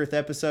the 100th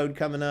episode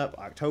coming up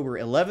October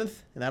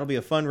 11th, and that'll be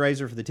a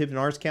fundraiser for the Tipton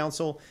Arts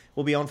Council.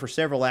 We'll be on for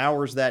several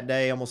hours that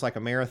day, almost like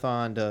a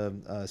marathon, to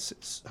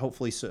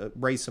hopefully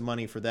raise some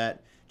money for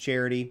that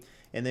charity.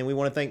 And then we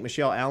want to thank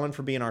Michelle Allen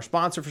for being our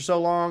sponsor for so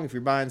long. If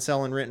you're buying,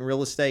 selling, renting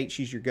real estate,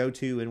 she's your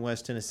go-to in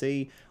West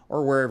Tennessee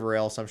or wherever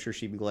else. I'm sure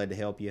she'd be glad to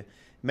help you.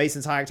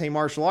 Mason's High Octane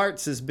Martial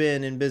Arts has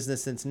been in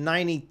business since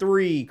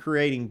 '93,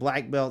 creating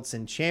black belts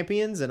and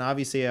champions. And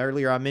obviously,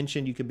 earlier I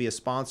mentioned you could be a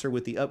sponsor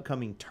with the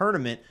upcoming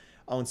tournament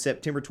on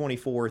September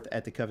 24th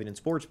at the Covington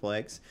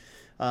Sportsplex.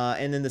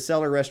 And then the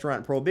Cellar Restaurant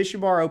and Prohibition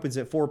Bar opens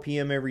at 4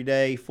 p.m. every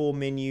day, full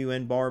menu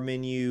and bar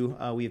menu.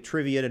 We have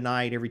trivia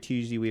tonight. Every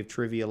Tuesday we have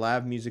trivia,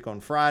 live music on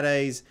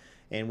Fridays.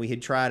 And we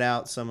had tried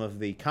out some of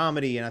the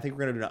comedy, and I think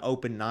we're going to do an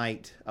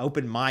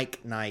open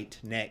mic night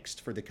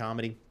next for the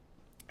comedy.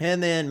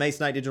 And then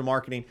Masonite Digital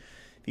Marketing.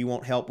 If you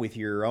want help with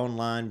your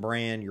online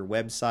brand, your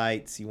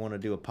websites, you want to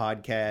do a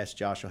podcast,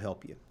 Josh will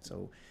help you.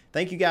 So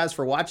thank you guys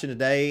for watching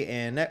today.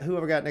 And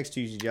whoever got next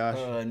Tuesday,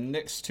 Josh?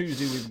 Next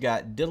Tuesday, we've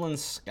got Dylan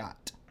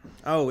Scott.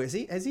 Oh, has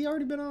he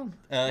already been on?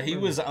 He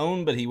was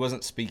on, but he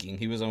wasn't speaking.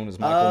 He was on as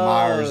Michael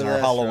Myers in our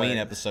Halloween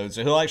episode,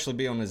 so he'll actually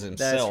be on as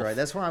himself. That's right.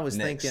 That's why I was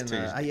thinking.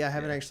 I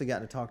haven't actually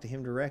gotten to talk to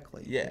him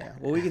directly. Yeah.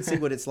 Well, we can see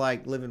what it's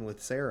like living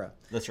with Sarah.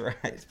 That's right.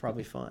 It's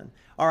probably fun.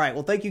 All right.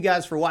 Well, thank you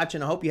guys for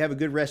watching. I hope you have a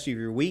good rest of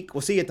your week. We'll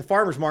see you at the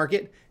farmers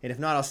market, and if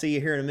not, I'll see you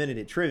here in a minute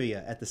at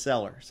trivia at the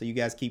Cellar. So you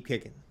guys keep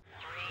kicking.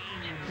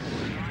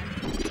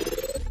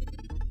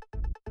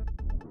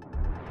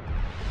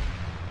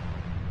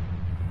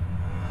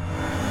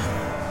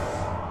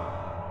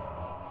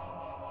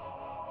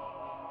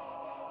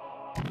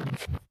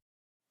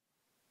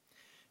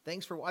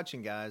 Thanks for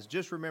watching, guys.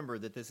 Just remember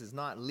that this is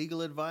not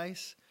legal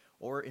advice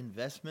or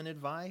investment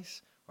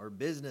advice or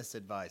business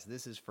advice.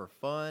 This is for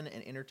fun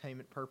and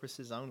entertainment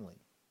purposes only.